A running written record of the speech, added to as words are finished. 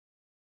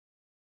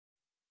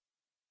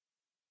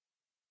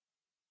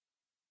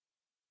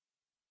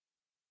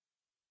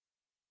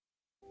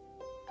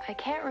I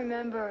can't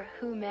remember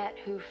who met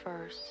who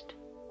first,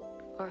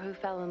 or who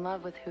fell in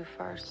love with who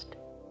first.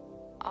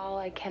 All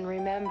I can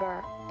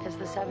remember is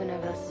the seven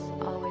of us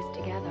always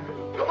together.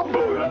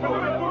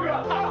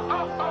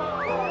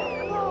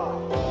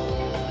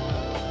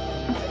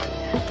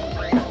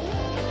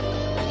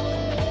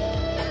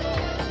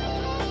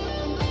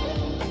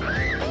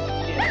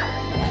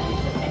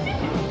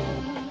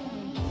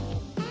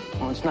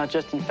 Well, it's not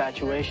just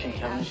infatuation,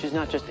 Kevin. She's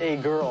not just a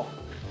girl.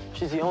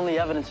 She's the only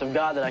evidence of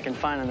God that I can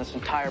find on this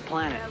entire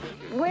planet.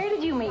 Where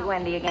did you meet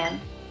Wendy again?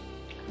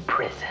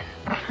 Prison.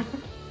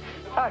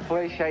 Hi,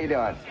 Felicia, how you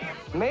doing?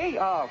 Me?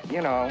 Oh,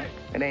 you know,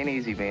 it ain't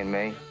easy being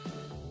me.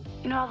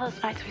 You know all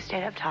those nights we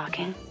stayed up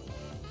talking?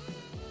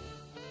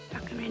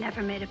 How come you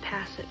never made a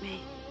pass at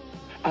me?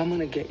 I'm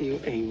gonna get you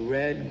a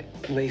red,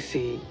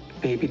 lacy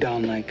baby doll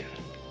Nike.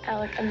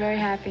 Alec, I'm very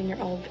happy in your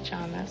old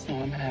pajamas.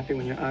 Well, I'm happy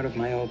when you're out of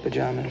my old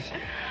pajamas.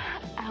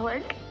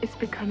 Alec is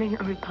becoming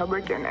a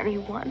Republican and he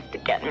wants to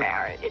get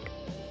married.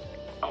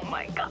 Oh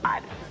my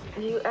God.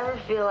 Do you ever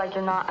feel like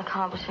you're not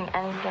accomplishing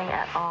anything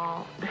at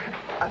all?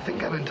 I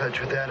think I'm in touch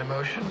with that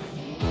emotion.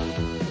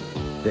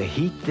 The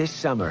heat this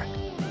summer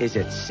is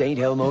at St.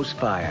 Elmo's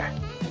Fire.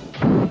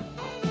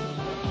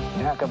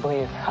 You're not gonna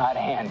believe how out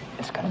of hand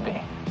it's gonna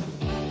be.